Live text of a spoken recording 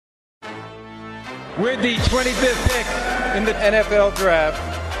With the 25th pick in the NFL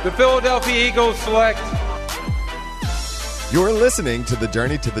Draft, the Philadelphia Eagles select. You're listening to the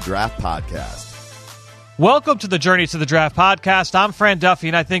Journey to the Draft podcast. Welcome to the Journey to the Draft podcast. I'm Fran Duffy,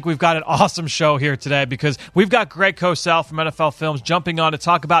 and I think we've got an awesome show here today because we've got Greg Cosell from NFL Films jumping on to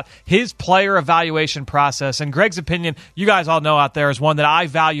talk about his player evaluation process. And Greg's opinion, you guys all know out there, is one that I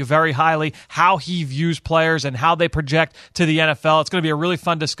value very highly, how he views players and how they project to the NFL. It's going to be a really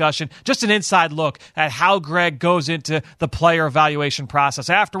fun discussion, just an inside look at how Greg goes into the player evaluation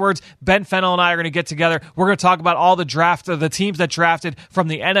process. Afterwards, Ben Fennell and I are going to get together. We're going to talk about all the teams that drafted from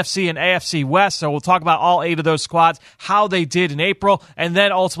the NFC and AFC West. So we'll talk about all 8 of those squads, how they did in April, and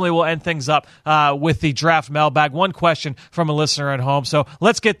then ultimately we'll end things up with the draft mailbag. One question from a listener at home. So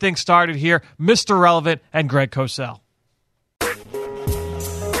let's get things started here. Mr. Relevant and Greg Cosell.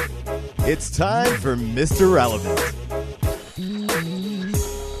 It's time for Mr. Relevant.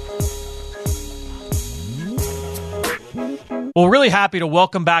 Well, really happy to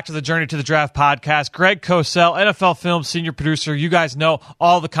welcome back to the Journey to the Draft podcast, Greg Cosell, NFL Films senior producer. You guys know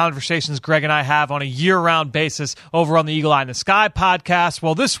all the conversations Greg and I have on a year-round basis over on the Eagle Eye in the Sky podcast.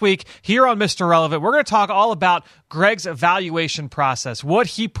 Well, this week here on Mr. Relevant, we're going to talk all about Greg's evaluation process, what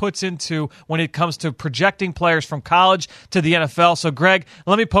he puts into when it comes to projecting players from college to the NFL. So, Greg,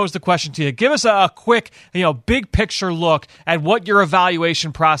 let me pose the question to you. Give us a quick, big picture look at what your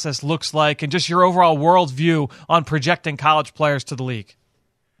evaluation process looks like and just your overall worldview on projecting college players to the league.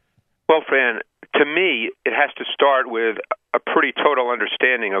 Well, Fran, to me, it has to start with a pretty total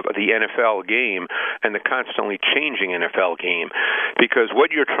understanding of the NFL game and the constantly changing NFL game. Because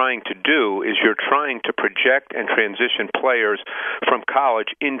what you're trying to do is you're trying to project and transition players from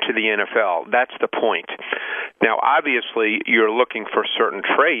college into the NFL. That's the point. Now, obviously, you're looking for certain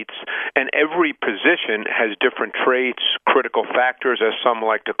traits, and every position has different traits, critical factors, as some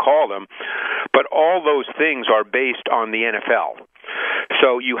like to call them, but all those things are based on the NFL.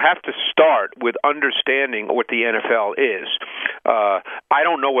 So you have to start with understanding what the NFL is. I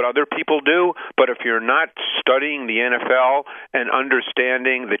don't know what other people do, but if you're not studying the NFL and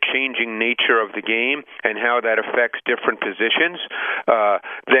understanding the changing nature of the game and how that affects different positions,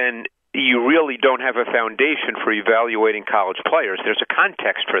 then you really don't have a foundation for evaluating college players. There's a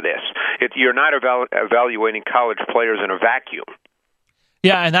context for this. You're not evaluating college players in a vacuum.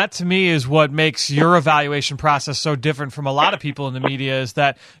 Yeah, and that to me is what makes your evaluation process so different from a lot of people in the media is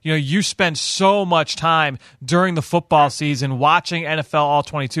that, you spend so much time during the football season watching NFL All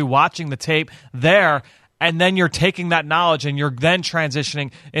 22, watching the tape there, and then you're taking that knowledge and you're then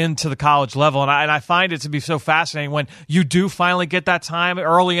transitioning into the college level. And I find it to be so fascinating when you do finally get that time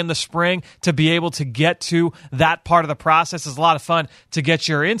early in the spring to be able to get to that part of the process. It's a lot of fun to get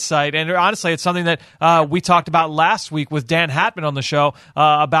your insight. And honestly, it's something that we talked about last week with Dan Hatman on the show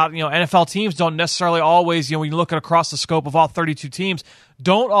about, NFL teams don't necessarily always, when you look at across the scope of all 32 teams,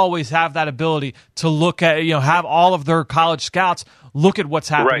 don't always have that ability to look at, have all of their college scouts look at what's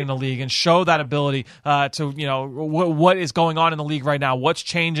happening in the league and show that ability to, what is going on in the league right now, what's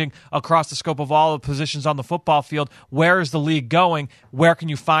changing across the scope of all the positions on the football field, where is the league going, where can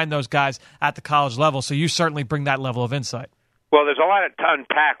you find those guys at the college level. So you certainly bring that level of insight. Well, there's a lot to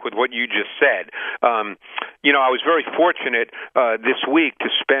unpack with what you just said. I was very fortunate this week to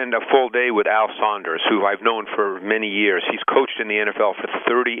spend a full day with Al Saunders, who I've known for many years. He's coached in the NFL for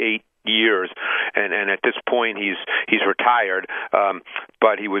 38 years, and at this point he's retired,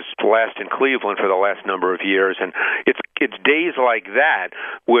 but he was last in Cleveland for the last number of years, and it's days like that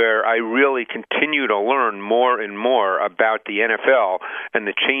where I really continue to learn more and more about the NFL and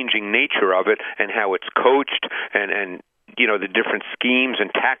the changing nature of it and how it's coached and the different schemes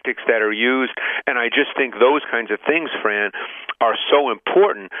and tactics that are used. And I just think those kinds of things, Fran, are so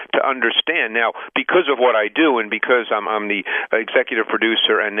important to understand. Now, because of what I do and because I'm the executive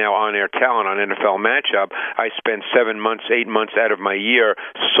producer and now on-air talent on NFL Matchup, I spend 7 months, 8 months out of my year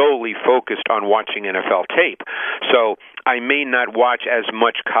solely focused on watching NFL tape. So I may not watch as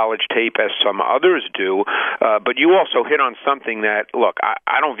much college tape as some others do, but you also hit on something that, look,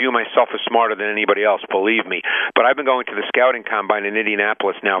 I don't view myself as smarter than anybody else, believe me, but I've been going to the scouting combine in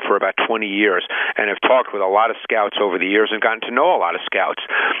Indianapolis now for about 20 years and have talked with a lot of scouts over the years and gotten to know a lot of scouts.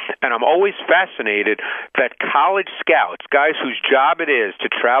 And I'm always fascinated that college scouts, guys whose job it is to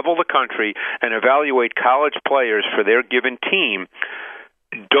travel the country and evaluate college players for their given team,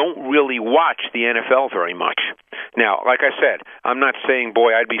 don't really watch the NFL very much. Now, like I said, I'm not saying,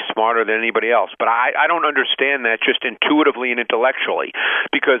 boy, I'd be smarter than anybody else, but I don't understand that just intuitively and intellectually,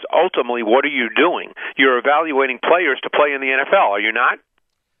 because ultimately, what are you doing? You're evaluating players to play in the NFL, are you not?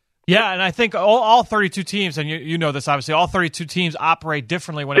 Yeah, and I think all 32 teams, and you know this obviously, all 32 teams operate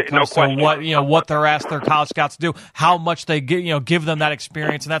differently when it comes to what they're asked their college scouts to do, how much they give them that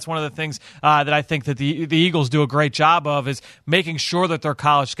experience, and that's one of the things that I think that the Eagles do a great job of is making sure that their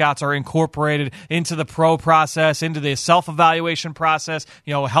college scouts are incorporated into the pro process, into the self-evaluation process.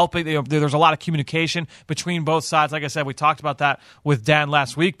 Helping. There's a lot of communication between both sides. Like I said, we talked about that with Dan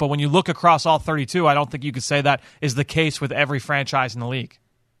last week, but when you look across all 32, I don't think you could say that is the case with every franchise in the league.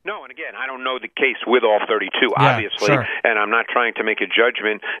 No, and again, I don't know the case with all 32, obviously, sure. And I'm not trying to make a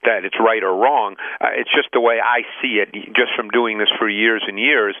judgment that it's right or wrong. It's just the way I see it, just from doing this for years and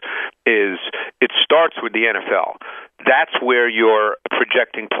years, is it starts with the NFL. That's where you're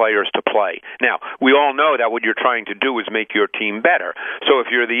projecting players to play. Now, we all know that what you're trying to do is make your team better. So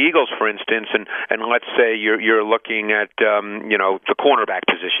if you're the Eagles, for instance, and let's say you're looking at the cornerback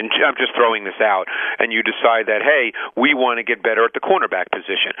position, I'm just throwing this out, and you decide that, hey, we want to get better at the cornerback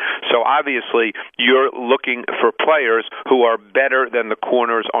position. So obviously, you're looking for players who are better than the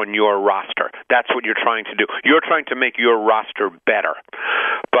corners on your roster. That's what you're trying to do. You're trying to make your roster better.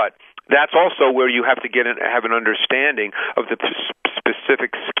 But that's also where you have to have an understanding of the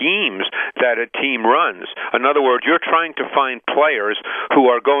specific schemes that a team runs. In other words, you're trying to find players who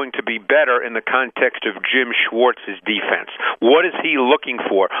are going to be better in the context of Jim Schwartz's defense. What is he looking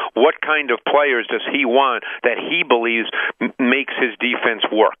for? What kind of players does he want that he believes makes his defense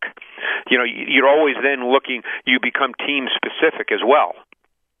work? You're always then looking, you become team specific as well.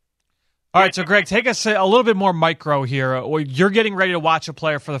 All right, so Greg, take us a little bit more micro here. You're getting ready to watch a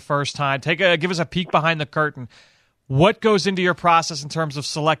player for the first time. Give us a peek behind the curtain. What goes into your process in terms of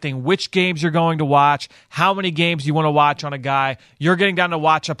selecting which games you're going to watch, how many games you want to watch on a guy? You're getting down to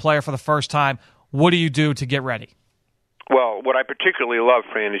watch a player for the first time. What do you do to get ready? Well, what I particularly love,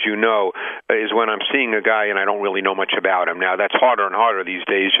 Fran, as you know, is when I'm seeing a guy and I don't really know much about him. Now, that's harder and harder these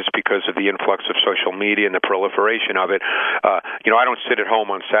days just because of the influx of social media and the proliferation of it. I don't sit at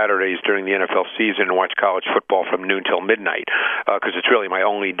home on Saturdays during the NFL season and watch college football from noon till midnight because it's really my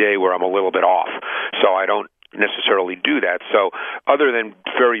only day where I'm a little bit off. So I don't necessarily do that. So other than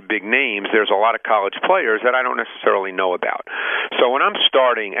very big names, there's a lot of college players that I don't necessarily know about. So when I'm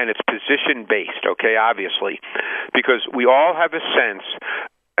starting, and it's position-based, okay, obviously, because we all have a sense,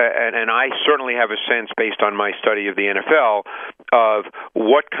 and I certainly have a sense based on my study of the NFL, of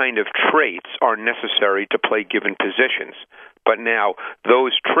what kind of traits are necessary to play given positions. But now,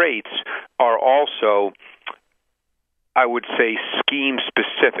 those traits are also, I would say,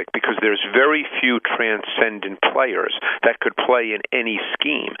 scheme-specific, because there's very few transcendent players that could play in any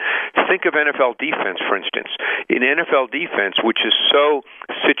scheme. Think of NFL defense, for instance. In NFL defense, which is so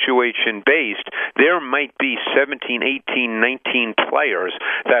situation-based, there might be 17, 18, 19 players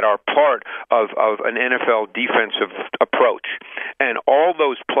that are part of an NFL defensive approach. And all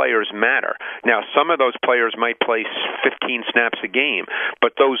those players matter. Now, some of those players might play 15 snaps a game,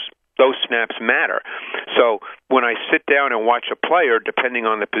 but those snaps matter. So when I sit down and watch a player, depending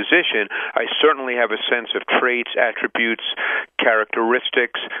on the position, I certainly have a sense of traits, attributes,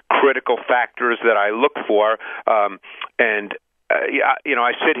 characteristics, critical factors that I look for,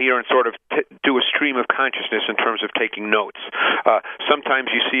 I sit here and sort of do a stream of consciousness in terms of taking notes. Sometimes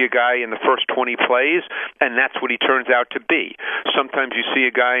you see a guy in the first 20 plays, and that's what he turns out to be. Sometimes you see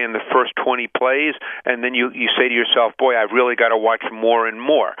a guy in the first 20 plays, and then you say to yourself, boy, I've really got to watch more and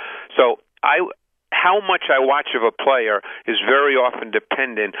more. So how much I watch of a player is very often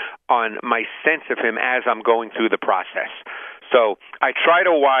dependent on my sense of him as I'm going through the process. So I try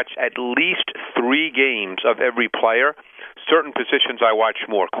to watch at least 3 games of every player. Certain positions I watch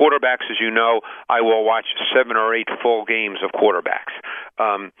more. Quarterbacks, as you know, I will watch 7 or 8 full games of quarterbacks.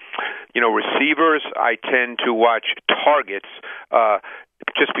 Receivers, I tend to watch targets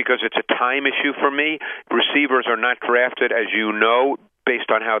just because it's a time issue for me. Receivers are not drafted, as you know, based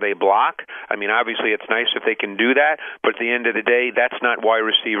on how they block. I mean, obviously it's nice if they can do that, but at the end of the day, that's not why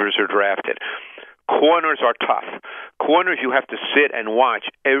receivers are drafted. Corners are tough. Corners, you have to sit and watch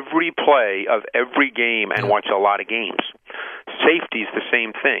every play of every game and watch a lot of games. Safety's the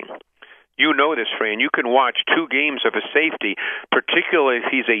same thing. You know this, Fran. You can watch 2 games of a safety, particularly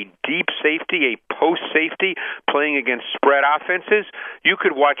if he's a deep safety, a post safety, playing against spread offenses. You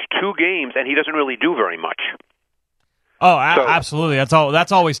could watch 2 games, and he doesn't really do very much. Oh, absolutely.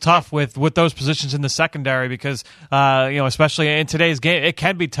 That's always tough with those positions in the secondary because especially in today's game, it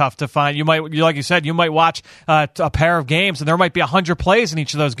can be tough to find. You might, like you said, you might watch a pair of games, and there might be 100 plays in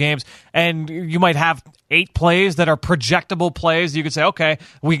each of those games, and you might have 8 plays that are projectable plays. You could say, okay,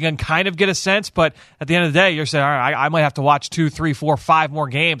 we can kind of get a sense, but at the end of the day, you're saying, all right, I might have to watch 2, 3, 4, 5 more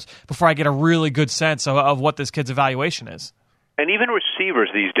games before I get a really good sense of what this kid's evaluation is. And even receivers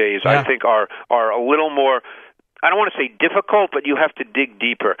these days, Yeah. I think, are a little more, I don't want to say difficult, but you have to dig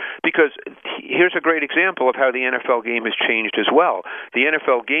deeper. Because here's a great example of how the NFL game has changed as well. The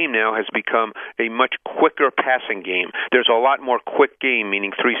NFL game now has become a much quicker passing game. There's a lot more quick game,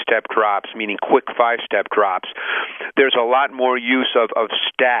 meaning 3-step drops, meaning quick 5-step drops. There's a lot more use of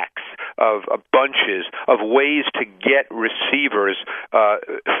stacks, of bunches, of ways to get receivers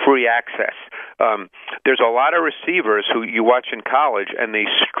free access. There's a lot of receivers who you watch in college, and they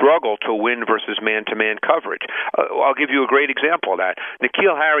struggle to win versus man-to-man coverage. I'll give you a great example of that.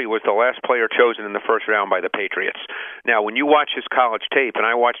 N'Keal Harry was the last player chosen in the first round by the Patriots. Now, when you watch his college tape, and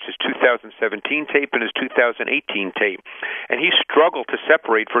I watched his 2017 tape and his 2018 tape, and he struggled to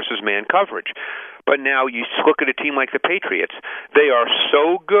separate versus man coverage. But now you look at a team like the Patriots. They are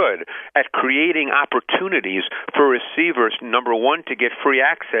so good at creating opportunities for receivers, number one, to get free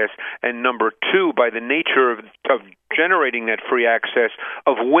access, and number two, by the nature of generating that free access,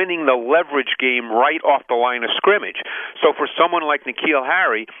 of winning the leverage game right off the line of scrimmage. So for someone like N'Keal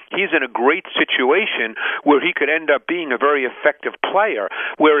Harry, he's in a great situation where he could end up being a very effective player,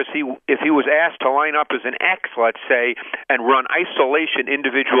 whereas if he was asked to line up as an X, let's say, and run isolation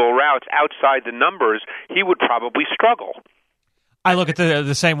individual routes outside the numbers, he would probably struggle. I look at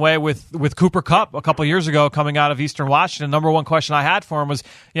the same way with Cooper Kupp a couple of years ago coming out of Eastern Washington. Number one question I had for him was,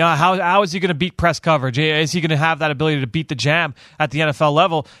 how is he going to beat press coverage? Is he going to have that ability to beat the jam at the NFL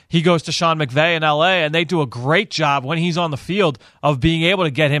level? He goes to Sean McVay in L.A., and they do a great job when he's on the field of being able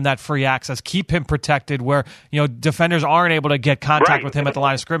to get him that free access, keep him protected where defenders aren't able to get contact with him at the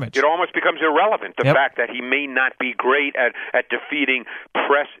line of scrimmage. It almost becomes irrelevant, the Yep. fact that he may not be great at defeating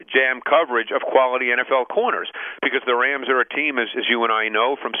press jam coverage of quality NFL corners, because the Rams are a team, as you and I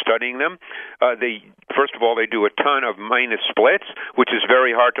know from studying them, first of all, they do a ton of minus splits, which is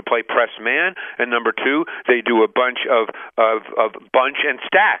very hard to play press man, and number two, they do a bunch of bunch and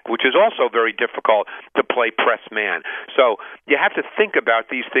stack, which is also very difficult to play press man. So you have to think about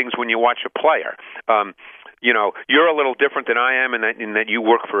these things when you watch a player. You're a little different than I am in that you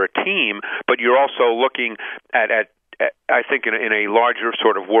work for a team, but you're also looking at I think in a larger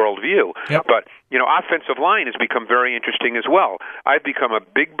sort of worldview. Yep. But offensive line has become very interesting as well. I've become a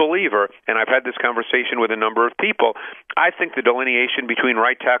big believer, and I've had this conversation with a number of people. I think the delineation between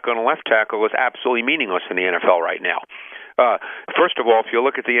right tackle and left tackle is absolutely meaningless in the NFL right now. First of all, if you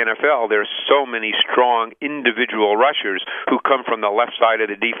look at the NFL, there's so many strong individual rushers who come from the left side of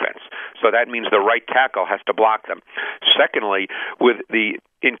the defense. So that means the right tackle has to block them. Secondly, with the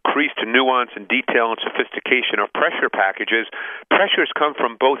increased nuance and detail and sophistication of pressure packages, pressures come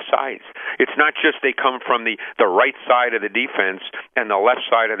from both sides. It's not just they come from the right side of the defense and the left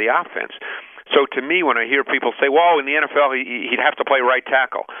side of the offense. So to me, when I hear people say, well, in the NFL, he'd have to play right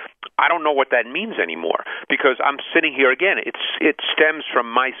tackle, I don't know what that means anymore, because I'm sitting here again. It stems from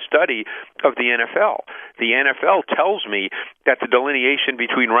my study of the NFL. The NFL tells me that the delineation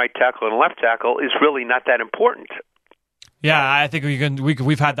between right tackle and left tackle is really not that important. Yeah, I think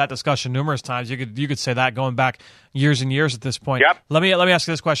we've had that discussion numerous times. You could say that going back years and years at this point. Yep. Let me ask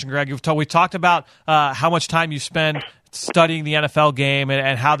you this question, Greg. We talked about how much time you spend studying the NFL game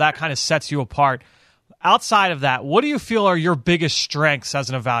and how that kind of sets you apart. Outside of that, what do you feel are your biggest strengths as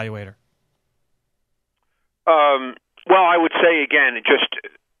an evaluator? Well, I would say, again, just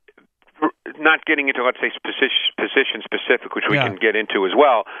not getting into, let's say, position specific, which we can get into as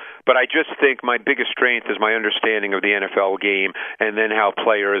well, but I just think my biggest strength is my understanding of the NFL game, and then how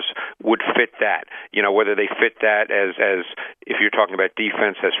players would fit that. Whether they fit that as if you're talking about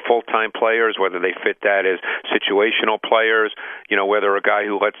defense, as full-time players, whether they fit that as situational players, whether a guy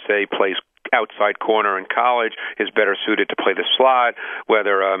who, let's say, plays outside corner in college is better suited to play the slot,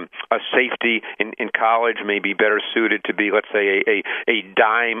 whether a safety in college may be better suited to be, let's say, a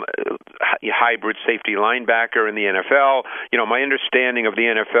dime hybrid safety linebacker in the NFL. My understanding of the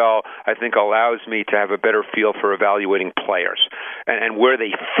NFL, I think, allows me to have a better feel for evaluating players and where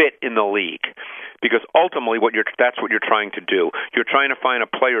they fit in the league. Because ultimately, that's what you're trying to do. You're trying to find a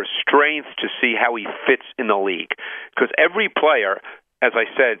player's strengths to see how he fits in the league. Because every player, as I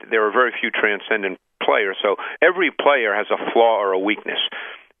said, there are very few transcendent players, so every player has a flaw or a weakness.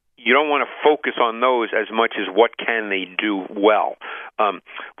 You don't want to focus on those as much as what can they do well.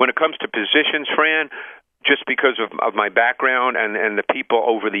 When it comes to positions, Fran, just because of my background and the people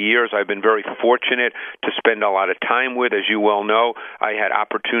over the years I've been very fortunate to spend a lot of time with. As you well know, I had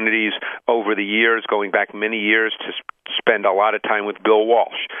opportunities over the years, going back many years, to spend a lot of time with Bill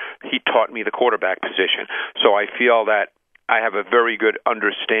Walsh. He taught me the quarterback position. So I feel that I have a very good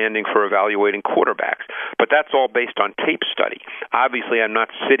understanding for evaluating quarterbacks. But that's all based on tape study. Obviously, I'm not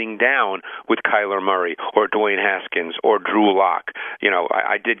sitting down with Kyler Murray or Dwayne Haskins or Drew Lock.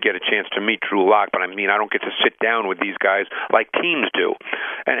 I did get a chance to meet Drew Lock, but I don't get to sit down with these guys like teams do.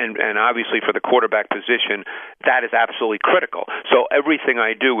 And obviously for the quarterback position, that is absolutely critical. So everything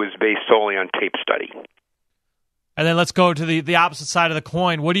I do is based solely on tape study. And then let's go to the opposite side of the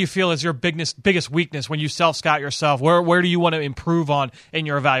coin. What do you feel is your biggest weakness when you self-scout yourself? Where do you want to improve on in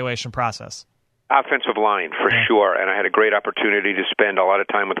your evaluation process? Offensive line, for sure, and I had a great opportunity to spend a lot of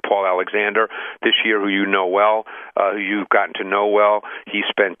time with Paul Alexander this year, who you know well, who you've gotten to know well. He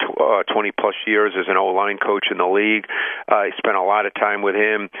spent 20-plus years as an O-line coach in the league. I spent a lot of time with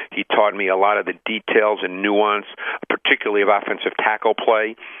him. He taught me a lot of the details and nuance, particularly of offensive tackle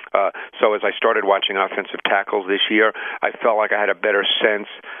play. So as I started watching offensive tackles this year, I felt like I had a better sense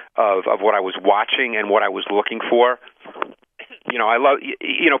of what I was watching and what I was looking for. I love,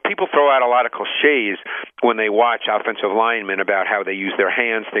 people throw out a lot of cliches when they watch offensive linemen about how they use their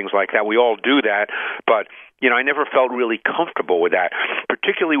hands, things like that. We all do that, but I never felt really comfortable with that,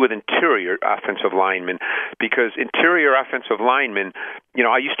 particularly with interior offensive linemen, because interior offensive linemen,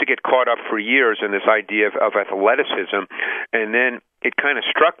 I used to get caught up for years in this idea of athleticism, and then it kind of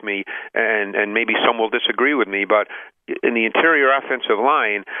struck me, and maybe some will disagree with me, but in the interior offensive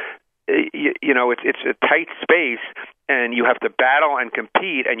line, it's a tight space, and you have to battle and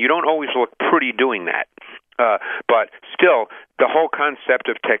compete, and you don't always look pretty doing that. But still, the whole concept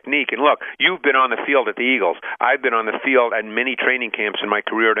of technique, and look, you've been on the field at the Eagles. I've been on the field at many training camps in my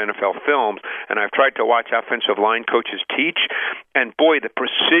career at NFL Films, and I've tried to watch offensive line coaches teach, and boy, the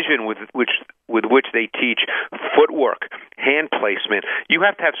precision with which they teach footwork, hand placement, you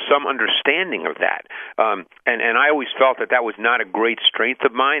have to have some understanding of that. And I always felt that was not a great strength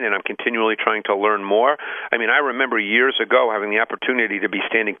of mine, and I'm continually trying to learn more. I remember years ago having the opportunity to be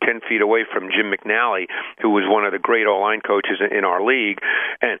standing 10 feet away from Jim McNally, who was one of the great O-line coaches in our league,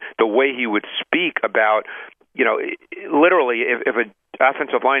 and the way he would speak about, literally, if an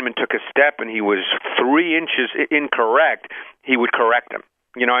offensive lineman took a step and he was 3 inches incorrect, he would correct him.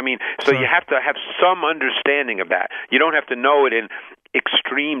 So you have to have some understanding of that. You don't have to know it in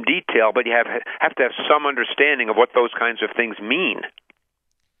extreme detail, but you have to have some understanding of what those kinds of things mean.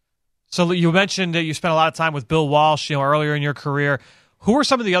 So you mentioned that you spent a lot of time with Bill Walsh, earlier in your career. Who are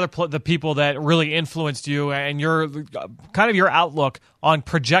some of the people that really influenced you and your kind of your outlook on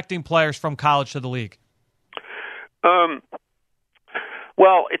projecting players from college to the league?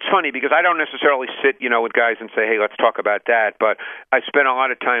 Well, it's funny because I don't necessarily sit, with guys and say, hey, let's talk about that. But I spent a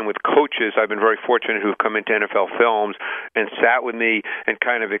lot of time with coaches. I've been very fortunate who've come into NFL Films and sat with me and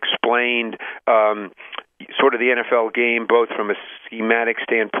kind of explained sort of the NFL game, both from a schematic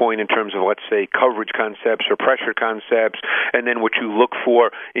standpoint in terms of, let's say, coverage concepts or pressure concepts, and then what you look for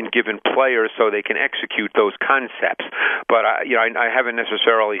in given players so they can execute those concepts. But I haven't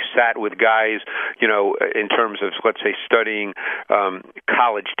necessarily sat with guys, in terms of, let's say, studying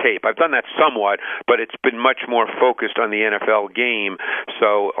college tape. I've done that somewhat, but it's been much more focused on the NFL game.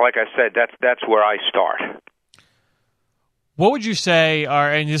 So, like I said, that's where I start. What would you say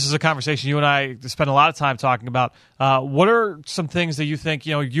and this is a conversation you and I spend a lot of time talking about, what are some things that you think,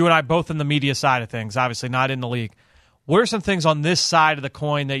 you and I both in the media side of things, obviously not in the league, what are some things on this side of the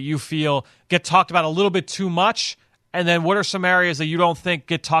coin that you feel get talked about a little bit too much, and then what are some areas that you don't think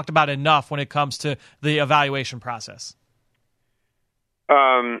get talked about enough when it comes to the evaluation process?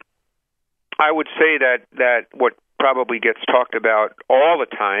 I would say that what probably gets talked about all the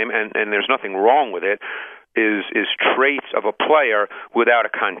time, and there's nothing wrong with it, is traits of a player without a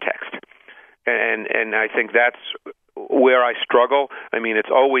context. And I think that's where I struggle.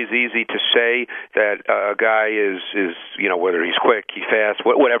 It's always easy to say that a guy is whether he's quick, he's fast,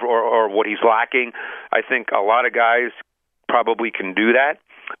 whatever, or what he's lacking. I think a lot of guys probably can do that.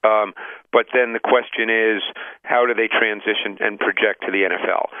 But then the question is, how do they transition and project to the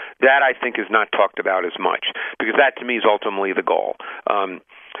NFL? That, I think, is not talked about as much, because that, to me, is ultimately the goal.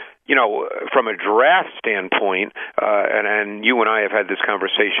 From a draft standpoint, and you and I have had this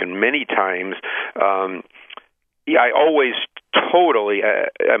conversation many times, I always totally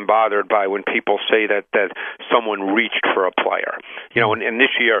am bothered by when people say that someone reached for a player. And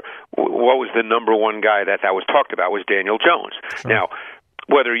this year, what was the number one guy that was talked about was Daniel Jones. Sure. Now,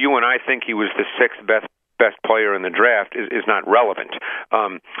 whether you and I think he was the 6th best player in the draft is not relevant.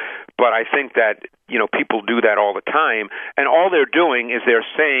 But I think that people do that all the time, and all they're doing is they're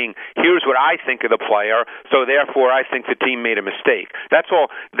saying, here's what I think of the player, so therefore I think the team made a mistake. That's all.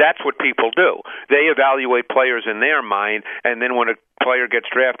 That's what people do. They evaluate players in their mind, and then when a player gets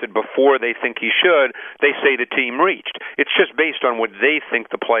drafted before they think he should, they say the team reached. It's just based on what they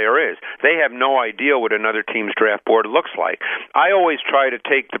think the player is. They have no idea what another team's draft board looks like. I always try to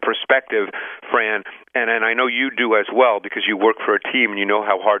take the perspective, Fran, and I know you do as well because you work for a team and you know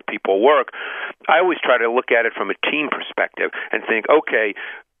how hard people work. I always try to look at it from a team perspective and think, okay,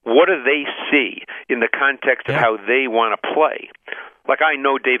 what do they see in the context of how they want to play? Like I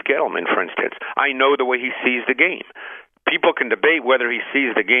know Dave Gettleman, for instance. I know the way he sees the game. People can debate whether he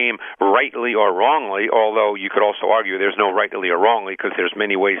sees the game rightly or wrongly, although you could also argue there's no rightly or wrongly because there's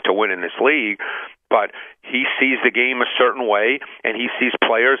many ways to win in this league. But he sees the game a certain way, and he sees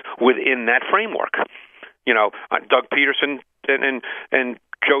players within that framework. Doug Peterson and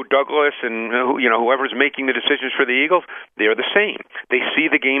Joe Douglas and whoever's making the decisions for the Eagles, they're the same. They see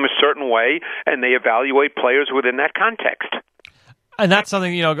the game a certain way, and they evaluate players within that context. And that's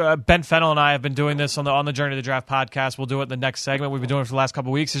something, Ben Fennell and I have been doing this on the Journey to the Draft podcast. We'll do it in the next segment. We've been doing it for the last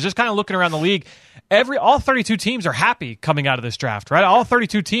couple of weeks. Is just kind of looking around the league. All 32 teams are happy coming out of this draft, right? All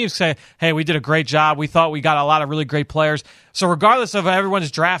 32 teams say, hey, we did a great job. We thought we got a lot of really great players. So regardless of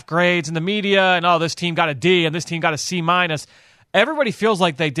everyone's draft grades in the media and, this team got a D and this team got a C-, everybody feels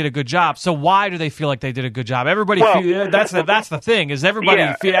like they did a good job. So why do they feel like they did a good job? That's the thing, is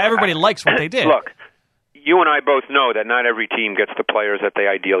everybody likes what they did. Look, you and I both know that not every team gets the players that they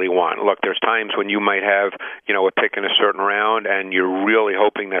ideally want. Look, there's times when you might have, a pick in a certain round, and you're really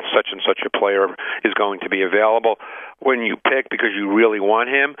hoping that such and such a player is going to be available when you pick because you really want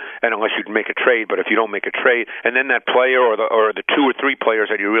him, and unless you make a trade. But if you don't make a trade, and then that player or the 2 or 3 players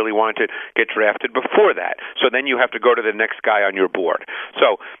that you really wanted get drafted before that, so then you have to go to the next guy on your board.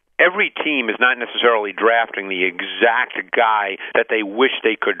 So every team is not necessarily drafting the exact guy that they wish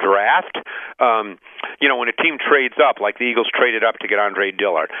they could draft. When a team trades up, like the Eagles traded up to get Andre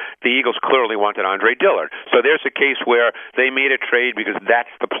Dillard, the Eagles clearly wanted Andre Dillard. So there's a case where they made a trade because that's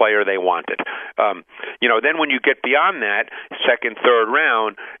the player they wanted. Then when you get beyond that, second, third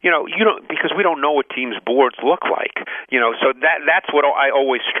round, because we don't know what teams' boards look like. So that's what I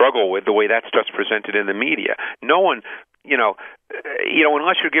always struggle with, the way that stuff's presented in the media. No one,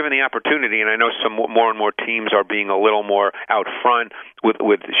 unless you're given the opportunity, and I know some more and more teams are being a little more out front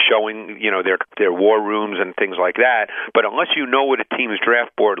with showing, their war rooms and things like that. But unless you know what a team's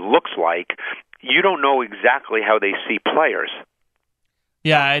draft board looks like, you don't know exactly how they see players.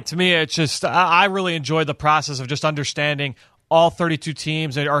 Yeah, to me, it's just I really enjoyed the process of just understanding all 32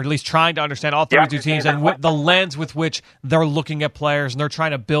 teams, or at least trying to understand all 32 teams and the lens with which they're looking at players and they're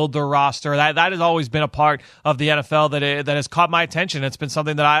trying to build their roster. That has always been a part of the NFL that has caught my attention. It's been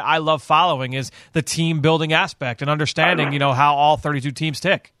something that I love following, is the team building aspect and understanding, how all 32 teams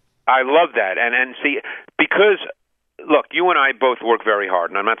tick. I love that. And see, because look, you and I both work very hard,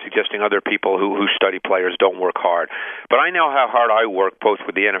 and I'm not suggesting other people who study players don't work hard, but I know how hard I work both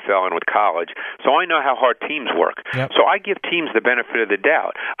with the NFL and with college, so I know how hard teams work. Yep. So I give teams the benefit of the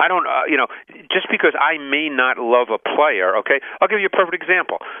doubt. I don't, just because I may not love a player, okay, I'll give you a perfect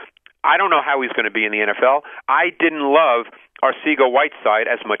example. I don't know how he's going to be in the NFL. I didn't love Arcega-Whiteside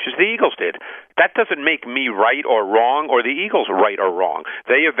as much as the Eagles did. That doesn't make me right or wrong, or the Eagles right or wrong.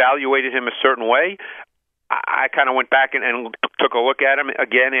 They evaluated him a certain way. I kind of went back and took a look at him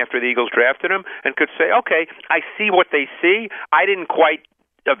again after the Eagles drafted him and could say, okay, I see what they see. I didn't quite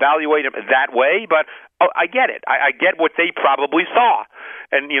evaluate him that way, but I get it. I get what they probably saw.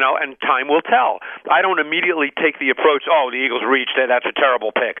 And time will tell. I don't immediately take the approach, the Eagles reached it, that's a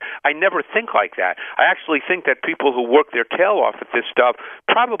terrible pick. I never think like that. I actually think that people who work their tail off at this stuff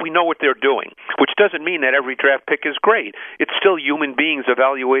probably know what they're doing, which doesn't mean that every draft pick is great. It's still human beings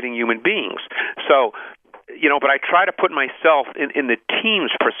evaluating human beings. So, but I try to put myself in the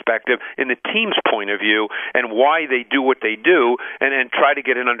team's perspective, in the team's point of view, and why they do what they do, and try to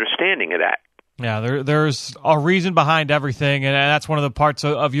get an understanding of that. Yeah, there's a reason behind everything, and that's one of the parts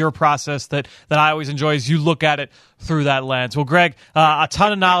of your process that I always enjoy, is you look at it through that lens. Well, Greg, a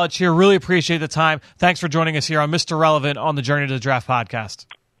ton of knowledge here. Really appreciate the time. Thanks for joining us here on Mr. Relevant on the Journey to the Draft podcast.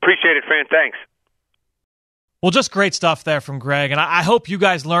 Appreciate it, Fran. Thanks. Well, just great stuff there from Greg, and I hope you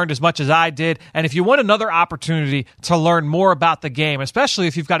guys learned as much as I did. And if you want another opportunity to learn more about the game, especially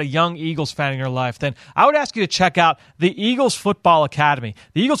if you've got a young Eagles fan in your life, then I would ask you to check out the Eagles Football Academy.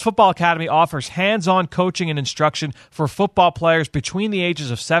 The Eagles Football Academy offers hands-on coaching and instruction for football players between the ages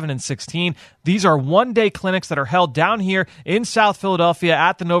of 7 and 16. These are one-day clinics that are held down here in South Philadelphia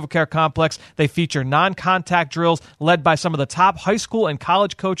at the NovaCare Complex. They feature non-contact drills led by some of the top high school and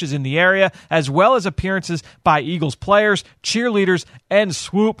college coaches in the area, as well as appearances by Eagles players, cheerleaders, and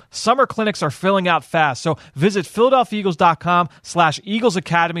Swoop. Summer clinics are filling out fast, so visit PhiladelphiaEagles.com/Eagles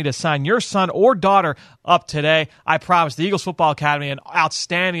Academy to sign your son or daughter up today. I promise the Eagles Football Academy, an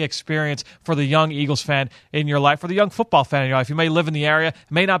outstanding experience for the young Eagles fan in your life, for the young football fan in your life. You may live in the area,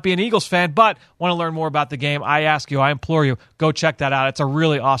 may not be an Eagles fan, but want to learn more about the game. I ask you, I implore you, go check that out. It's a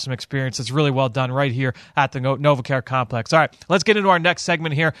really awesome experience. It's really well done right here at the NovaCare Complex. All right, let's get into our next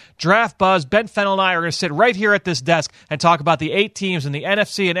segment here. Draft Buzz. Ben Fennell and I are going to sit right here at this desk and talk about the 8 teams in the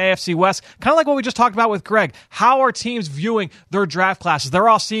NFC and AFC West, kind of like what we just talked about with Greg. How are teams viewing their draft classes? They're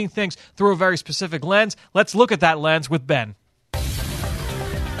all seeing things through a very specific lens. Let's look at that lens with Ben.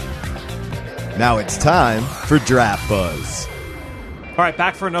 Now it's time for Draft Buzz. All right,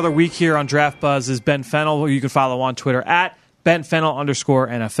 back for another week here on Draft Buzz is Ben Fennell, who you can follow on Twitter at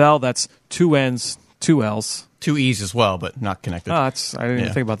BenFennell_NFL. That's 2 N's, 2 L's. 2 E's as well, but not connected. I didn't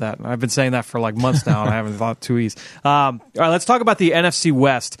even think about that. I've been saying that for like months now, and I haven't thought 2 E's. All right, let's talk about the NFC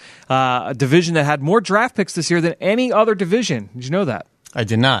West, a division that had more draft picks this year than any other division. Did you know that? I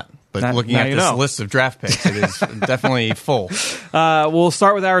did not. But looking at this list of draft picks, it is definitely full. We'll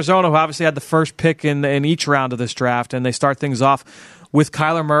start with Arizona, who obviously had the first pick in each round of this draft, and they start things off with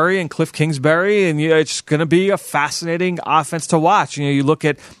Kyler Murray and Cliff Kingsbury, and it's going to be a fascinating offense to watch. You look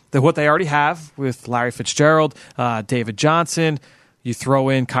at what they already have with Larry Fitzgerald, David Johnson. You throw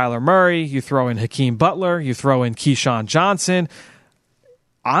in Kyler Murray, you throw in Hakeem Butler, you throw in Keyshawn Johnson.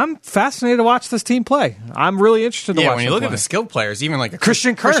 I'm fascinated to watch this team play. I'm really interested to watch. Yeah, when you look at the skilled players, even like a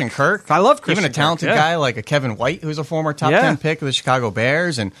Christian Kirk. I love Christian Kirk. Even a talented guy like a Kevin White, who's a former top 10 pick of the Chicago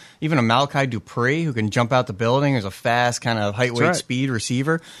Bears, and even a Malachi Dupree, who can jump out the building as a fast kind of height, weight, speed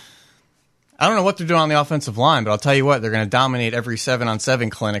receiver. I don't know what they're doing on the offensive line, but I'll tell you what, they're going to dominate every 7-on-7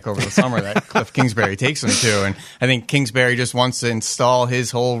 clinic over the summer that Cliff Kingsbury takes them to. And I think Kingsbury just wants to install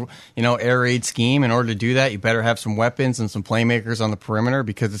his whole, air raid scheme. In order to do that, you better have some weapons and some playmakers on the perimeter,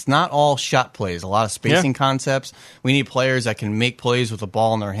 because it's not all shot plays. A lot of spacing concepts. We need players that can make plays with the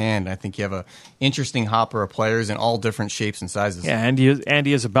ball in their hand. And I think you have an interesting hopper of players in all different shapes and sizes. Yeah,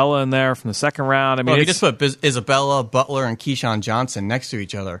 Andy Isabella in there from the second round. I mean, you just put Isabella, Butler, and Keyshawn Johnson next to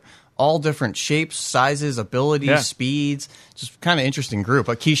each other. All different shapes, sizes, abilities, speeds. Just kind of interesting group.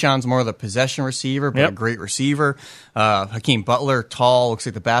 But Keyshawn's more of the possession receiver, but a great receiver. Hakeem Butler, tall, looks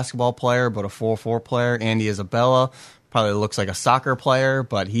like the basketball player, but a 4-4 player. Andy Isabella probably looks like a soccer player,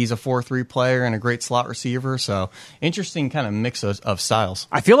 but he's a 4-3 player and a great slot receiver. So interesting kind of mix of styles.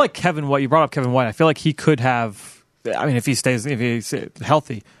 I feel like Kevin White, you brought up Kevin White, I feel like he could have, if he's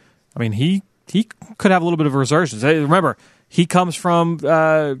healthy, he could have a little bit of a resurgence. Remember, he comes from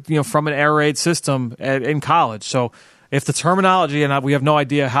from an air raid system in college. So if the terminology, and we have no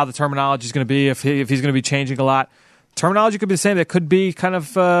idea how the terminology is going to be, if he's going to be changing a lot, terminology could be the same. It could be kind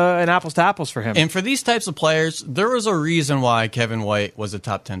of an apples to apples for him. And for these types of players, there was a reason why Kevin White was a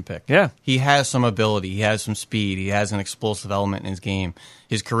top 10 pick. Yeah. He has some ability. He has some speed. He has an explosive element in his game.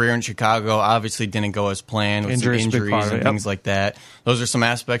 His career in Chicago obviously didn't go as planned with some injuries and things like that. Those are some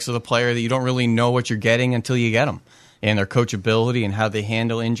aspects of the player that you don't really know what you're getting until you get them. And their coachability and how they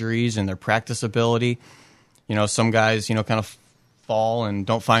handle injuries and their practice ability. Some guys, kind of fall and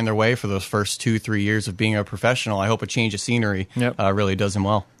don't find their way for those first 2-3 years of being a professional. I hope a change of scenery really does him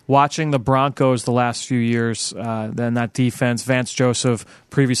well. Watching the Broncos the last few years, then that defense, Vance Joseph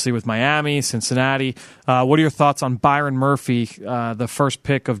previously with Miami, Cincinnati. What are your thoughts on Byron Murphy, the first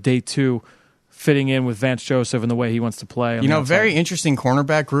pick of day 2, fitting in with Vance Joseph and the way he wants to play? Very interesting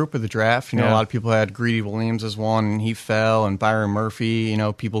cornerback group of the draft. A lot of people had Greedy Williams as one, and he fell, and Byron Murphy,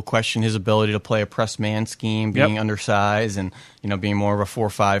 people question his ability to play a press man scheme, being undersized and, being more of a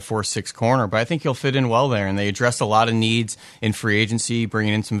 4'5", 4'6" corner. But I think he'll fit in well there, and they addressed a lot of needs in free agency,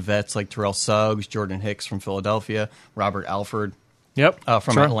 bringing in some vets like Terrell Suggs, Jordan Hicks from Philadelphia, Robert Alford.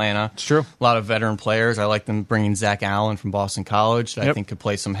 From Atlanta. It's true. A lot of veteran players. I like them bringing Zach Allen from Boston College that I think could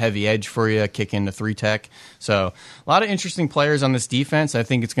play some heavy edge for you, kick into 3-tech. So a lot of interesting players on this defense. I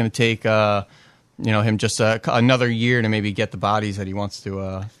think it's going to take him just another year to maybe get the bodies that he wants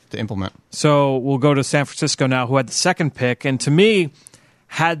to implement. So we'll go to San Francisco now, who had the second pick, and to me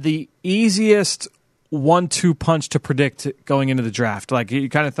had the easiest 1-2 punch to predict going into the draft. Like, you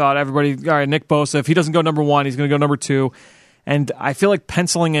kind of thought everybody, all right, Nick Bosa, if he doesn't go number 1, he's going to go number 2. And I feel like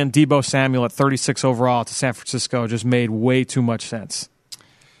penciling in Deebo Samuel at 36 overall to San Francisco just made way too much sense.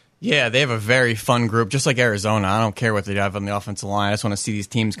 Yeah, they have a very fun group, just like Arizona. I don't care what they have on the offensive line. I just want to see these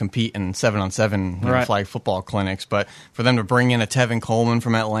teams compete in 7-on-7 flag football clinics. But for them to bring in a Tevin Coleman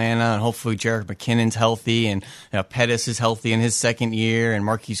from Atlanta, and hopefully Jerick McKinnon's healthy, and Pettis is healthy in his second year, and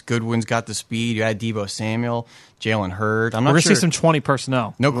Marquise Goodwin's got the speed. You add Deebo Samuel, Jalen Hurd. We're going to see some 20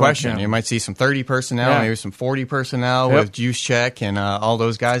 personnel. No question. You might see some 30 personnel, maybe some 40 personnel with Juszczyk and all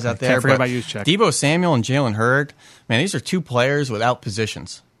those guys out there. Can't forget about Juszczyk. Deebo Samuel and Jalen Hurd, man, these are two players without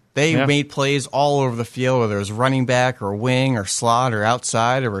positions. They made plays all over the field, whether it was running back or wing or slot or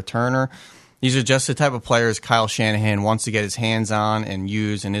outside or returner. These are just the type of players Kyle Shanahan wants to get his hands on and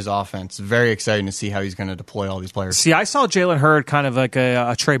use in his offense. Very exciting to see how he's going to deploy all these players. See, I saw Jalen Hurd kind of like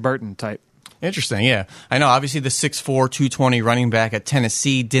a Trey Burton type. Interesting, yeah. I know, obviously the 6'4", 220 running back at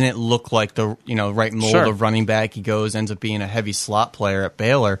Tennessee didn't look like the right mold of running back. He ends up being a heavy slot player at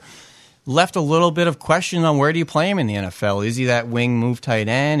Baylor. Left a little bit of question on where do you play him in the NFL. Is he that wing move tight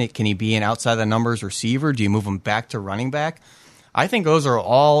end? Can he be an outside the numbers receiver? Do you move him back to running back? I think those are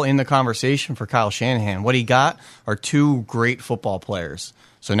all in the conversation for Kyle Shanahan. What he got are two great football players.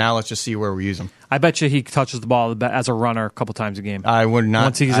 So now let's just see where we use him. I bet you he touches the ball as a runner a couple times a game. I would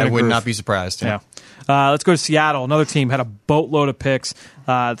not. I would not be surprised. Yeah. Let's go to Seattle. Another team had a boatload of picks.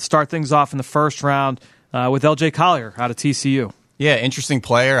 Start things off in the first round with L.J. Collier out of TCU. Yeah, interesting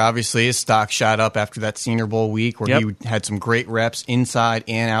player. Obviously, his stock shot up after that Senior Bowl week where he had some great reps inside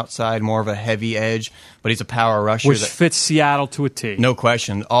and outside, more of a heavy edge, but he's a power rusher. Which fits Seattle to a T. No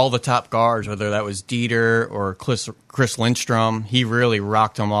question. All the top guards, whether that was Dieter or Chris Lindstrom, he really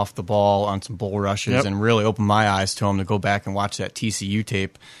rocked him off the ball on some bull rushes and really opened my eyes to him to go back and watch that TCU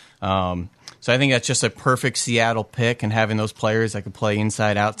tape. So I think that's just a perfect Seattle pick, and having those players that could play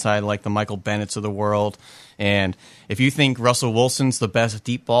inside, outside, like the Michael Bennett's of the world. And if you think Russell Wilson's the best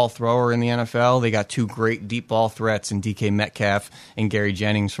deep ball thrower in the NFL, they got two great deep ball threats in DK Metcalf and Gary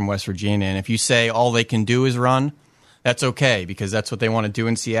Jennings from West Virginia. And if you say all they can do is run, that's okay, because that's what they want to do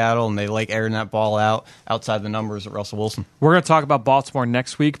in Seattle, and they like airing that ball outside the numbers at Russell Wilson. We're going to talk about Baltimore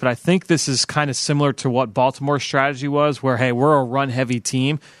next week, but I think this is kind of similar to what Baltimore's strategy was, where, hey, we're a run-heavy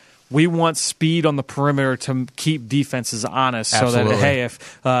team. We want speed on the perimeter to keep defenses honest. Absolutely. So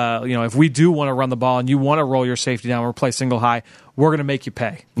that, hey, if we do want to run the ball and you want to roll your safety down or play single high, we're going to make you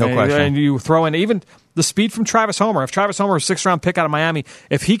pay. No question. And you throw in even the speed from Travis Homer. If Travis Homer is a 6th-round pick out of Miami,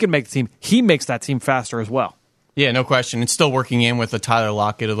 if he can make the team, he makes that team faster as well. Yeah, no question. It's still working in with the Tyler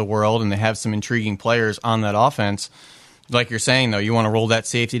Lockett of the world, and they have some intriguing players on that offense. Like you're saying, though, you want to roll that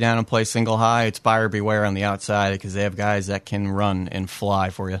safety down and play single high. It's buyer beware on the outside because they have guys that can run and fly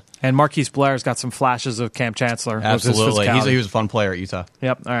for you. And Marquise Blair's got some flashes of Cam Chancellor. Absolutely. He was a fun player at Utah.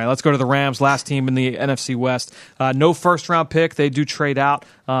 Yep. All right, let's go to the Rams, last team in the NFC West. No first-round pick. They do trade out.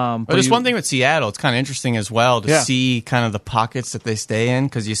 But there's one thing with Seattle. It's kind of interesting as well to see kind of the pockets that they stay in,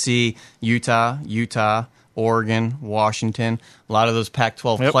 because you see Utah, Oregon, Washington, a lot of those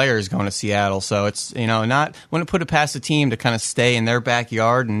Pac-12 players going to Seattle. So it's, wouldn't put it past the team to kind of stay in their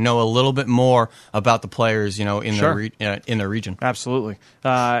backyard and know a little bit more about the players, in their region. Absolutely.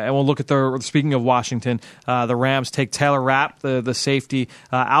 And we'll look at speaking of Washington, the Rams take Taylor Rapp, the safety,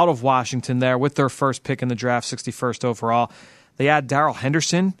 out of Washington there with their first pick in the draft, 61st overall. They add Darrell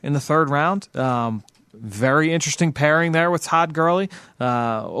Henderson in the 3rd round. Very interesting pairing there with Todd Gurley.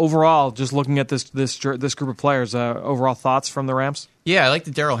 Overall, just looking at this group of players, overall thoughts from the Rams? Yeah, I like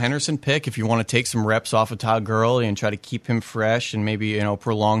the Darrell Henderson pick. If you want to take some reps off of Todd Gurley and try to keep him fresh and maybe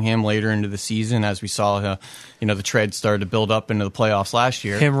prolong him later into the season, as we saw, the tread started to build up into the playoffs last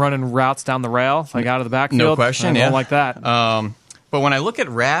year. Him running routes down the rail, like out of the backfield. No question. I don't like that. But when I look at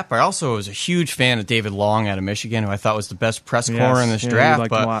Rapp, I also was a huge fan of David Long out of Michigan, who I thought was the best press corner in this draft.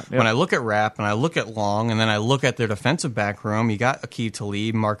 But when I look at Rapp and I look at Long, and then I look at their defensive back room, you got Aqib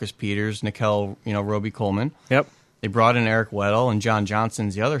Talib, Marcus Peters, Nickel, Roby Coleman. Yep. They brought in Eric Weddle, and John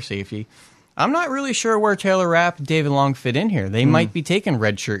Johnson's the other safety. I'm not really sure where Taylor Rapp and David Long fit in here. They might be taking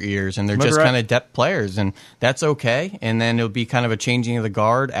redshirt years, and they're just kind of depth players, and that's okay. And then it'll be kind of a changing of the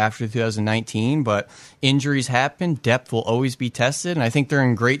guard after 2019, but injuries happen. Depth will always be tested, and I think they're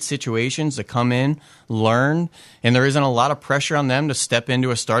in great situations to come in, learn, and there isn't a lot of pressure on them to step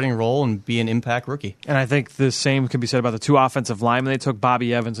into a starting role and be an impact rookie. And I think the same can be said about the two offensive linemen they took,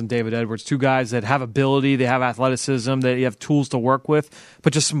 Bobby Evans and David Edwards, two guys that have ability, they have athleticism, they have tools to work with,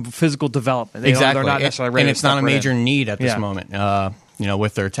 but just some physical development. Exactly. They're not necessarily ready, and it's not a major need at this Yeah. moment.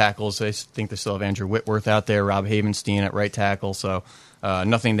 With their tackles, I think they still have Andrew Whitworth out there, Rob Havenstein at right tackle, so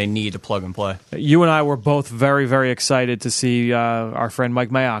nothing they need to plug and play. You and I were both very, very excited to see our friend Mike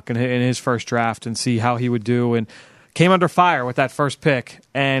Mayock in his first draft and see how he would do, and came under fire with that first pick.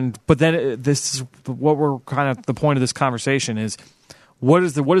 But then this is what we're kind of the point of this conversation is, What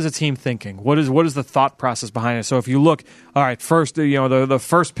is the team thinking? What is the thought process behind it? So if you look, all right, first the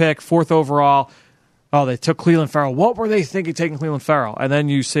first pick, 4th overall. Oh, they took Clelin Ferrell. What were they thinking taking Clelin Ferrell? And then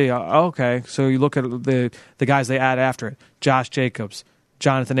you see, okay, so you look at the guys they add after it: Josh Jacobs,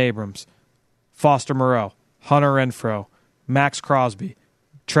 Jonathan Abrams, Foster Moreau, Hunter Renfrow, Max Crosby,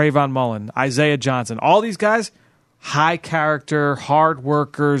 Trayvon Mullen, Isaiah Johnson. All these guys, high character, hard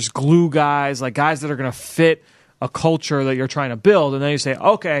workers, glue guys, like guys that are going to fit a culture that you're trying to build. And then you say,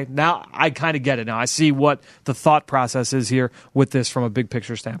 okay, now I kind of get it. Now I see what the thought process is here with this from a big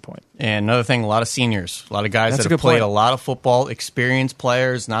picture standpoint. And another thing, a lot of seniors, a lot of guys that have played a lot of football, experienced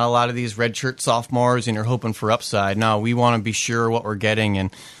players, not a lot of these redshirt sophomores, and you're hoping for upside. No, we want to be sure what we're getting.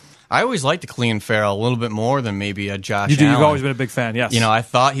 And I always liked Clelin Ferrell a little bit more than maybe a Josh Allen. You've always been a big fan, yes. I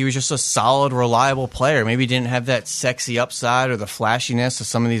thought he was just a solid, reliable player. Maybe he didn't have that sexy upside or the flashiness of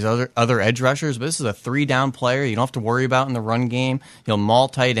some of these other edge rushers, but this is a 3-down player you don't have to worry about in the run game. He'll maul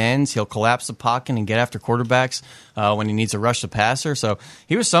tight ends. He'll collapse the pocket and get after quarterbacks when he needs to rush the passer. So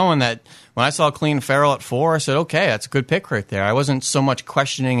he was someone that, when I saw Clelin Ferrell at 4, I said, okay, that's a good pick right there. I wasn't so much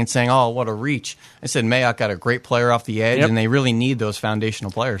questioning and saying, oh, what a reach. I said, Mayock got a great player off the edge, and they really need those foundational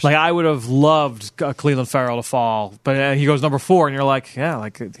players. Like, I would have loved Clelin Ferrell to fall, but he goes number 4, and you're like, yeah,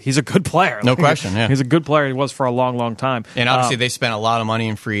 like he's a good player. No question, yeah. He's a good player. He was for a long, long time. And obviously they spent a lot of money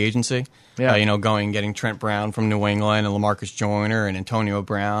in free agency. Yeah. Getting Trent Brown from New England and LaMarcus Joyner and Antonio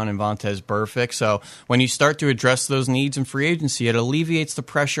Brown and Vontaze Burfict. So when you start to address those needs in free agency, it alleviates the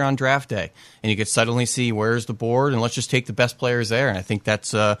pressure on draft day. And you could suddenly see where's the board and let's just take the best players there. And I think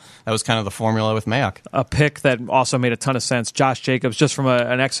that was kind of the formula with Mayock. A pick that also made a ton of sense, Josh Jacobs, just from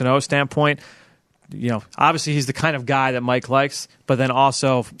an X and O standpoint. Obviously he's the kind of guy that Mike likes, but then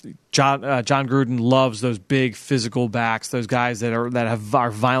also John Gruden loves those big physical backs, those guys that are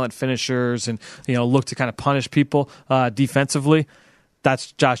violent finishers and look to kind of punish people defensively.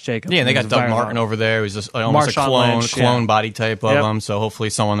 That's Josh Jacobs. Yeah, and they got Doug Martin over there, who's just almost a clone body type of him. So hopefully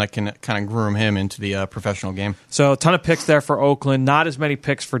someone that can kind of groom him into the professional game. So a ton of picks there for Oakland. Not as many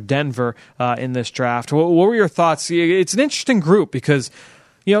picks for Denver in this draft. What were your thoughts? It's an interesting group because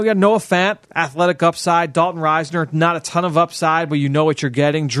you got Noah Fant, athletic upside. Dalton Risner, not a ton of upside, but you know what you're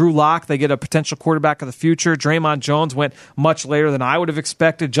getting. Drew Lock, they get a potential quarterback of the future. Draymond Jones went much later than I would have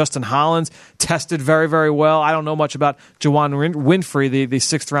expected. Justin Hollins tested very, very well. I don't know much about Juwann Winfrey, the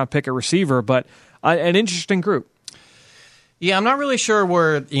 6th-round pick at receiver, but an interesting group. Yeah, I'm not really sure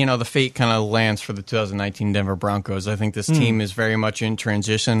where the fate kind of lands for the 2019 Denver Broncos. I think this team is very much in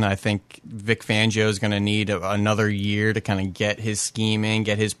transition. I think Vic Fangio is going to need another year to kind of get his scheme in,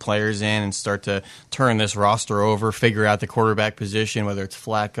 get his players in, and start to turn this roster over, figure out the quarterback position, whether it's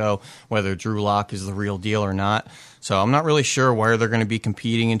Flacco, whether Drew Lock is the real deal or not. So I'm not really sure where they're going to be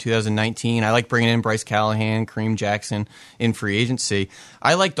competing in 2019. I like bringing in Bryce Callahan, Kareem Jackson in free agency.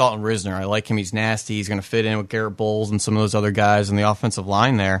 I like Dalton Risner. I like him. He's nasty. He's going to fit in with Garrett Bowles and some of those other guys on the offensive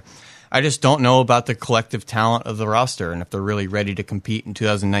line there. I just don't know about the collective talent of the roster and if they're really ready to compete in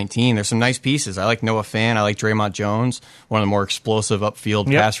 2019. There's some nice pieces. I like Noah Fant. I like Draymond Jones, one of the more explosive upfield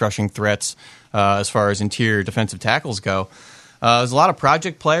pass rushing threats as far as interior defensive tackles go. There's a lot of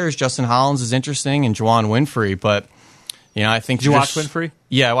project players. Justin Hollins is interesting, and Juwann Winfrey. But I think did you watch Winfrey?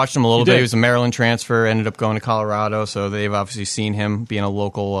 Yeah, I watched him a little bit. He was a Maryland transfer, ended up going to Colorado, so they've obviously seen him being a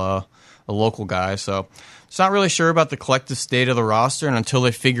local guy. So it's not really sure about the collective state of the roster, and until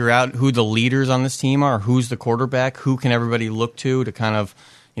they figure out who the leaders on this team are, who's the quarterback, who can everybody look to kind of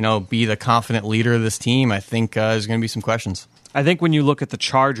be the confident leader of this team, I think there's going to be some questions. I think when you look at the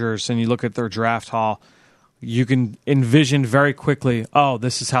Chargers and you look at their draft haul, you can envision very quickly, oh,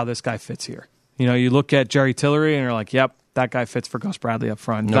 this is how this guy fits here. You look at Jerry Tillery and you're like, yep, that guy fits for Gus Bradley up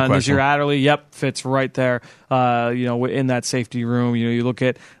front. No question. Nazir Adderley, yep, fits right there, in that safety room. You look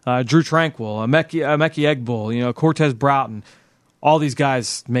at Drew Tranquill, Emeka Egbull, Cortez Broughton. All these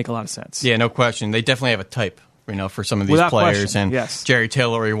guys make a lot of sense. Yeah, no question. They definitely have a type, for some of these players. Question. And yes. Jerry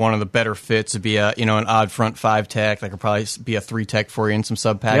Tillery, one of the better fits, to be an odd front 5 tech that could probably be a 3 tech for you in some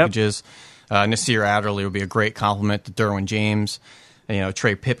sub packages. Yep. Nasir Adderley would be a great compliment to Derwin James.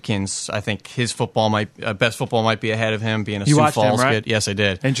 Trey Pipkins, I think his best football might be ahead of him, being a Sioux Falls kid. Yes, I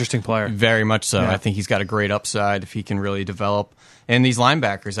did. Interesting player. Very much so. Yeah. I think he's got a great upside if he can really develop. And these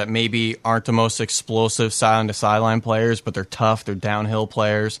linebackers that maybe aren't the most explosive sideline-to-sideline players, but they're tough, they're downhill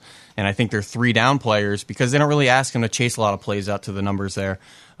players, and I think they're 3-down players because they don't really ask them to chase a lot of plays out to the numbers there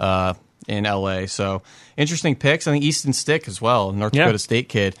in L.A. So interesting picks. I think Easton Stick as well, North Dakota State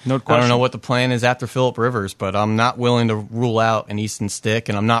kid. No question. I don't know what the plan is after Phillip Rivers, but I'm not willing to rule out an Easton Stick,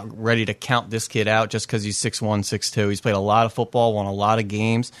 and I'm not ready to count this kid out just because he's 6'1", 6'2". He's played a lot of football, won a lot of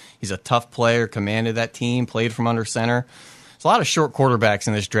games. He's a tough player, commanded that team, played from under center. There's a lot of short quarterbacks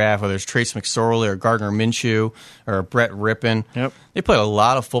in this draft, whether it's Trace McSorley or Gardner Minshew or Brett Rippon. Yep. They play a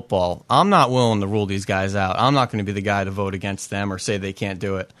lot of football. I'm not willing to rule these guys out. I'm not going to be the guy to vote against them or say they can't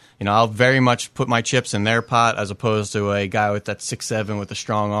do it. I'll very much put my chips in their pot as opposed to a guy with that 6'7" with a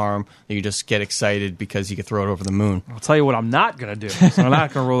strong arm that you just get excited because he can throw it over the moon. I'll tell you what I'm not going to do. So I'm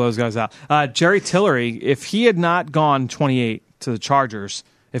not going to rule those guys out. Jerry Tillery, if he had not gone 28 to the Chargers,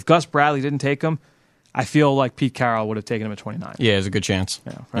 if Gus Bradley didn't take him, I feel like Pete Carroll would have taken him at 29. Yeah, there's a good chance.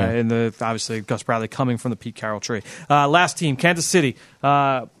 Yeah, right. Yeah. And obviously Gus Bradley coming from the Pete Carroll tree. Last team, Kansas City.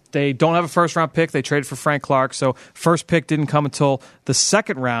 They don't have a first-round pick. They traded for Frank Clark, so first pick didn't come until the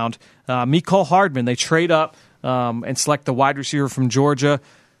second round. Mecole Hardman, they trade up and select the wide receiver from Georgia.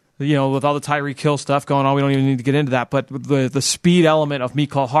 With all the Tyreek Hill stuff going on, we don't even need to get into that. But the speed element of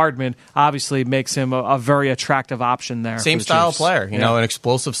Mecole Hardman obviously makes him a very attractive option there. Same style player, an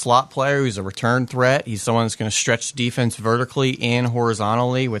explosive slot player who's a return threat. He's someone that's going to stretch the defense vertically and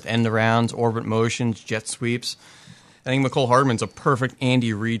horizontally with end-arounds, orbit motions, jet sweeps. I think Mecole Hardman's a perfect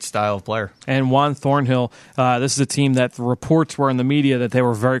Andy Reid style of player. And Juan Thornhill, this is a team that the reports were in the media that they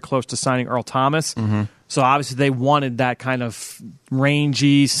were very close to signing Earl Thomas. Mm-hmm. So obviously they wanted that kind of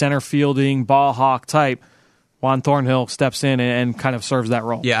rangy, center fielding, ball hawk type. Juan Thornhill steps in and kind of serves that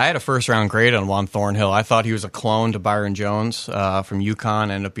role. Yeah, I had a first-round grade on Juan Thornhill. I thought he was a clone to Byron Jones from UConn,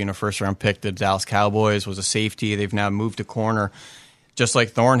 ended up being a first-round pick to the Dallas Cowboys, was a safety. They've now moved to corner. Just like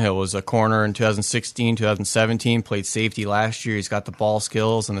Thornhill was a corner in 2016, 2017, played safety last year. He's got the ball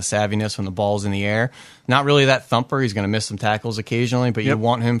skills and the savviness when the ball's in the air. Not really that thumper. He's going to miss some tackles occasionally, but you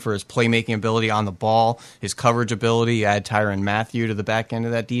want him for his playmaking ability on the ball, his coverage ability. You add Tyrann Mathieu to the back end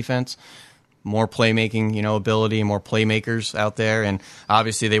of that defense. More playmaking, ability, more playmakers out there. And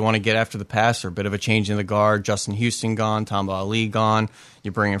obviously they want to get after the passer. A bit of a change in the guard. Justin Houston gone, Tamba Ali gone.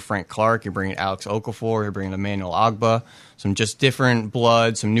 You're bringing Frank Clark. You're bringing Alex Okafor. You're bringing Emmanuel Ogbah. Some just different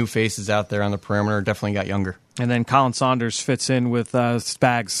blood, some new faces out there on the perimeter. Definitely got younger. And then Colin Saunders fits in with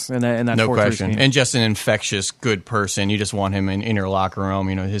Spags in that no 4-3 question. scheme. And just an infectious, good person. You just want him in your locker room.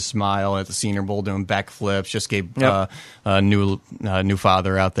 His smile at the Senior Bowl doing backflips. Just gave a new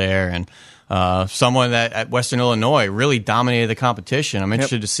father out there. And someone that at Western Illinois really dominated the competition. I'm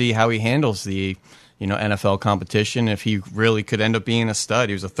interested to see how he handles the NFL competition. If he really could end up being a stud.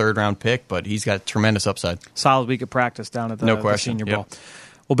 He was a third-round pick, but he's got tremendous upside. Solid week of practice down at the Senior Bowl. Yep.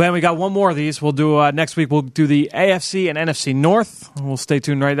 Well, Ben, we got one more of these. We'll do next week. We'll do the AFC and NFC North. We'll stay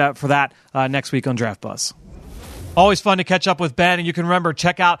tuned for that next week on Draft Buzz. Always fun to catch up with Ben, and you can remember,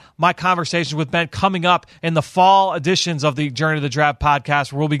 check out my conversations with Ben coming up in the fall editions of the Journey to the Draft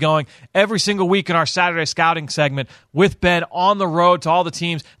podcast, where we'll be going every single week in our Saturday scouting segment with Ben on the road to all the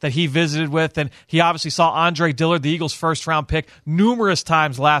teams that he visited with. And he obviously saw Andre Dillard, the Eagles' first-round pick, numerous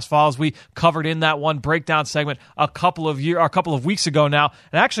times last fall, as we covered in that one breakdown segment a couple of weeks ago now.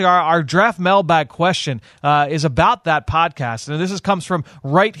 And actually, our draft mailbag question is about that podcast. And this comes from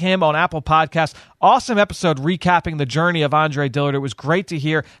Write Him on Apple Podcasts. Awesome episode recapping the journey of Andre Dillard. It was great to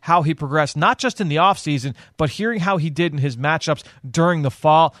hear how he progressed, not just in the offseason, but hearing how he did in his matchups during the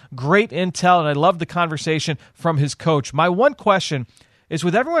fall. Great intel, and I loved the conversation from his coach. My one question is,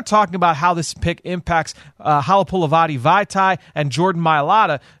 with everyone talking about how this pick impacts Halapoulivaati Vaitai and Jordan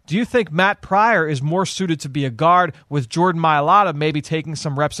Mailata, do you think Matt Pryor is more suited to be a guard, with Jordan Mailata maybe taking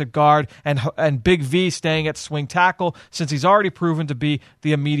some reps at guard and Big V staying at swing tackle, since he's already proven to be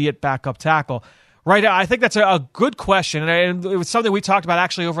the immediate backup tackle? Right, I think that's a good question, and it was something we talked about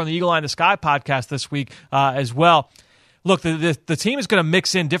actually over on the Eagle Eye in the Sky podcast this week as well. Look, the team is going to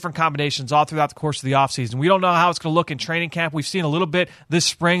mix in different combinations all throughout the course of the offseason. We don't know how it's going to look in training camp. We've seen a little bit this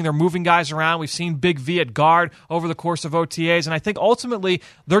spring. They're moving guys around. We've seen Big V at guard over the course of OTAs, and I think ultimately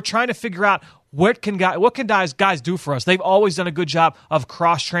they're trying to figure out what can guys do for us? They've always done a good job of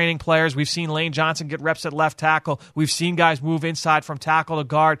cross-training players. We've seen Lane Johnson get reps at left tackle. We've seen guys move inside from tackle to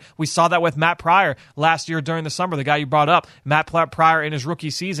guard. We saw that with Matt Pryor last year during the summer, the guy you brought up. Matt Pryor in his rookie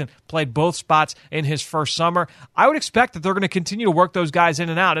season played both spots in his first summer. I would expect that they're going to continue to work those guys in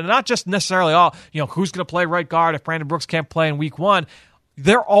and out, and not just necessarily who's going to play right guard if Brandon Brooks can't play in week one.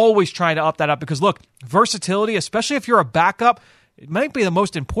 They're always trying to up that up because, look, versatility, especially if you're a backup, it might be the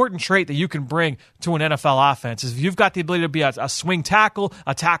most important trait that you can bring to an NFL offense. Is if you've got the ability to be a swing tackle,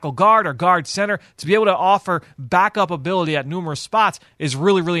 a tackle guard, or guard center, to be able to offer backup ability at numerous spots is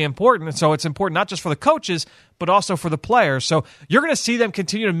really, really important. And so it's important not just for the coaches, but also for the players. So you're going to see them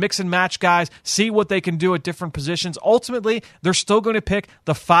continue to mix and match guys, see what they can do at different positions. Ultimately, they're still going to pick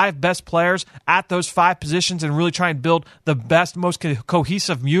the 5 best players at those 5 positions and really try and build the best, most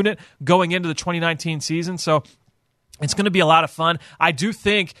cohesive unit going into the 2019 season. So It's going to be a lot of fun. I do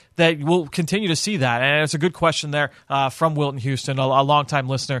think that we'll continue to see that. And it's a good question there from Wilton Houston, a longtime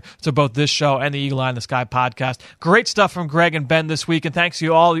listener to both this show and the Eagle Eye in the Sky podcast. Great stuff from Greg and Ben this week. And thanks to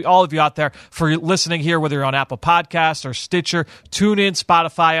you all of you out there for listening here, whether you're on Apple Podcasts or Stitcher, TuneIn,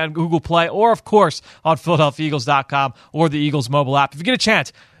 Spotify, on Google Play, or, of course, on PhiladelphiaEagles.com or the Eagles mobile app. If you get a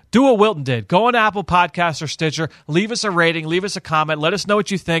chance, do what Wilton did. Go on Apple Podcasts or Stitcher. Leave us a rating. Leave us a comment. Let us know what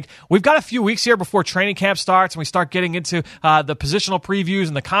you think. We've got a few weeks here before training camp starts and we start getting into the positional previews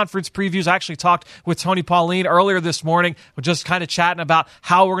and the conference previews. I actually talked with Tony Pauline earlier this morning. We're just kind of chatting about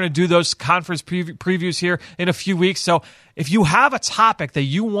how we're going to do those conference previews here in a few weeks. So if you have a topic that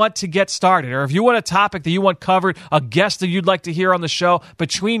you want to get started, or if you want a topic that you want covered, a guest that you'd like to hear on the show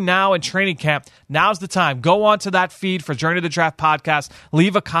between now and training camp, now's the time. Go on to that feed for Journey to the Draft podcast,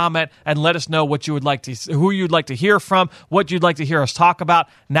 leave a comment, and let us know what you would like to, who you'd like to hear from, what you'd like to hear us talk about.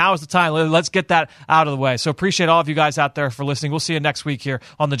 Now is the time. Let's get that out of the way. So appreciate all of you guys out there for listening. We'll see you next week here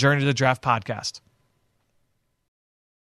on the Journey to the Draft podcast.